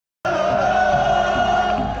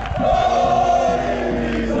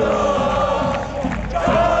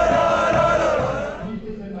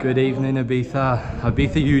Good evening, Ibiza.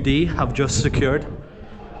 Ibiza UD have just secured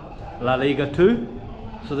La Liga 2.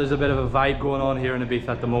 So there's a bit of a vibe going on here in Ibiza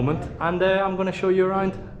at the moment. And I'm going to show you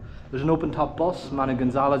around. There's an open top bus, Manu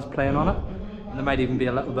Gonzalez playing on it. And there might even be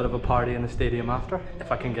a little bit of a party in the stadium after,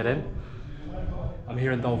 if I can get in. I'm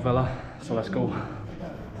here in Dove Villa, so let's go.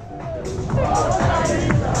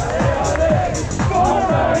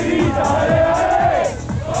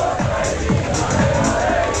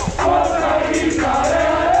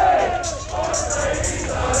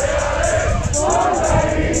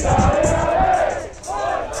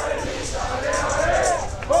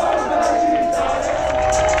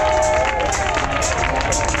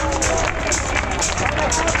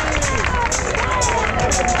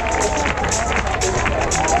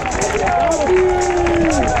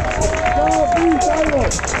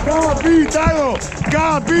 Capitano,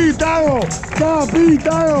 capitano,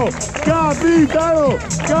 capitano, capitano,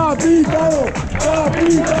 capitano, capitano,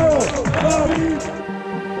 capitano.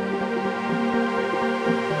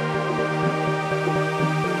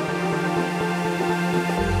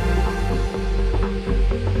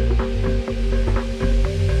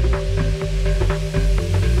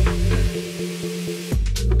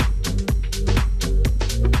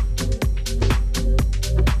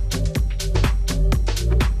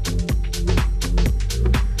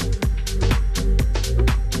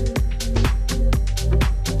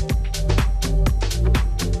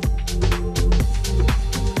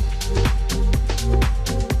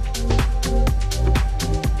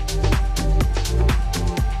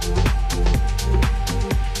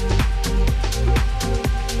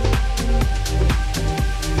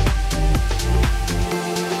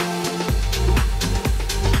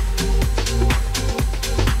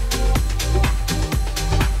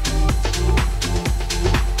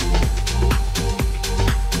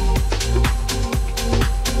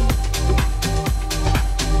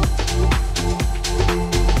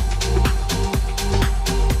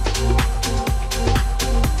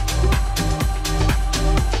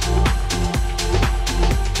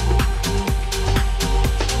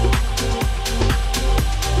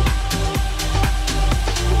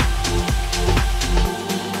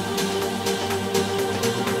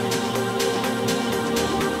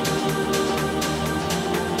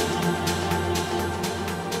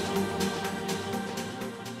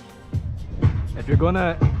 If you're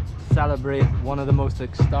gonna celebrate one of the most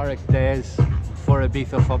historic days for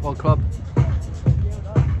Ibiza Football Club,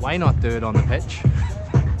 why not do it on the pitch?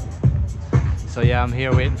 So yeah, I'm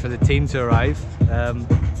here waiting for the team to arrive.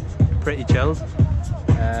 Pretty chilled.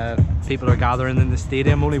 People are gathering in the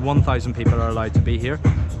stadium. Only 1,000 people are allowed to be here.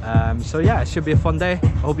 So yeah, it should be a fun day. I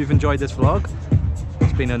hope you've enjoyed this vlog.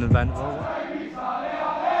 It's been an eventful one.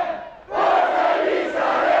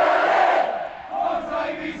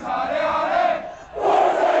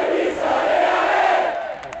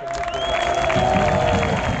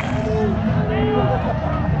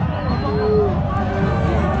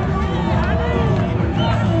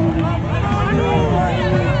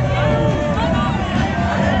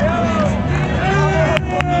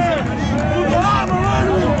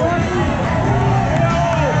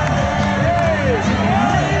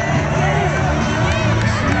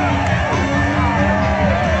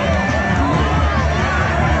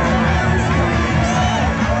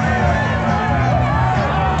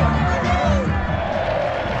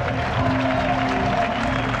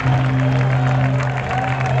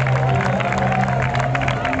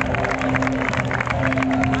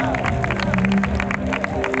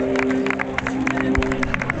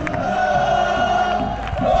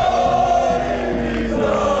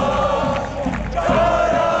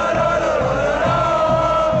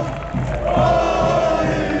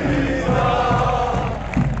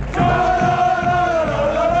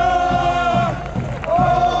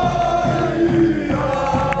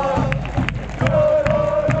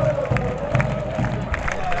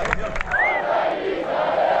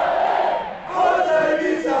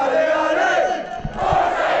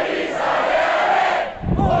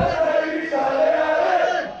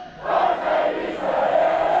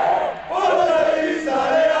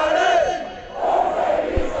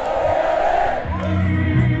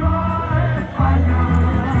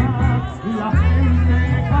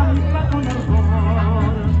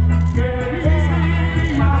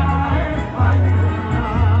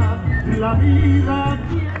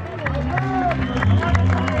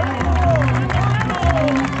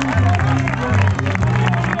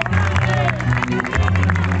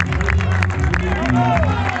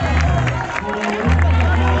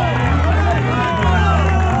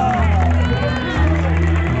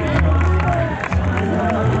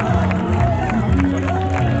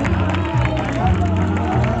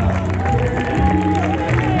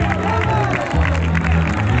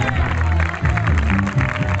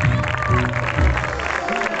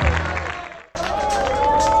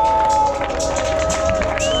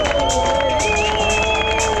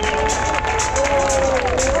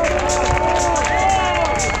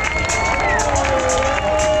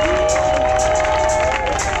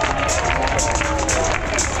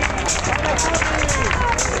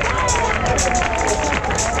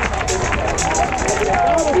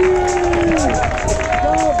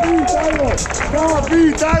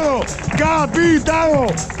 capitano,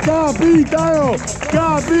 capitano,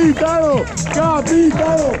 capitano,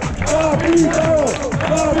 capitano, capitano,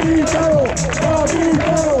 capitano,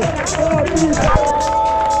 capitano, capitano.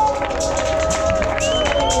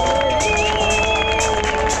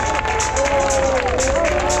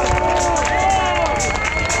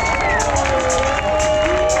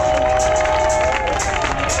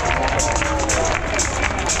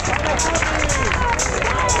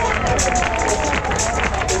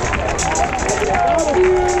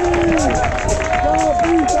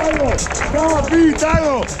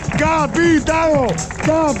 Capitano, capitano,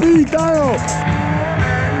 capitano.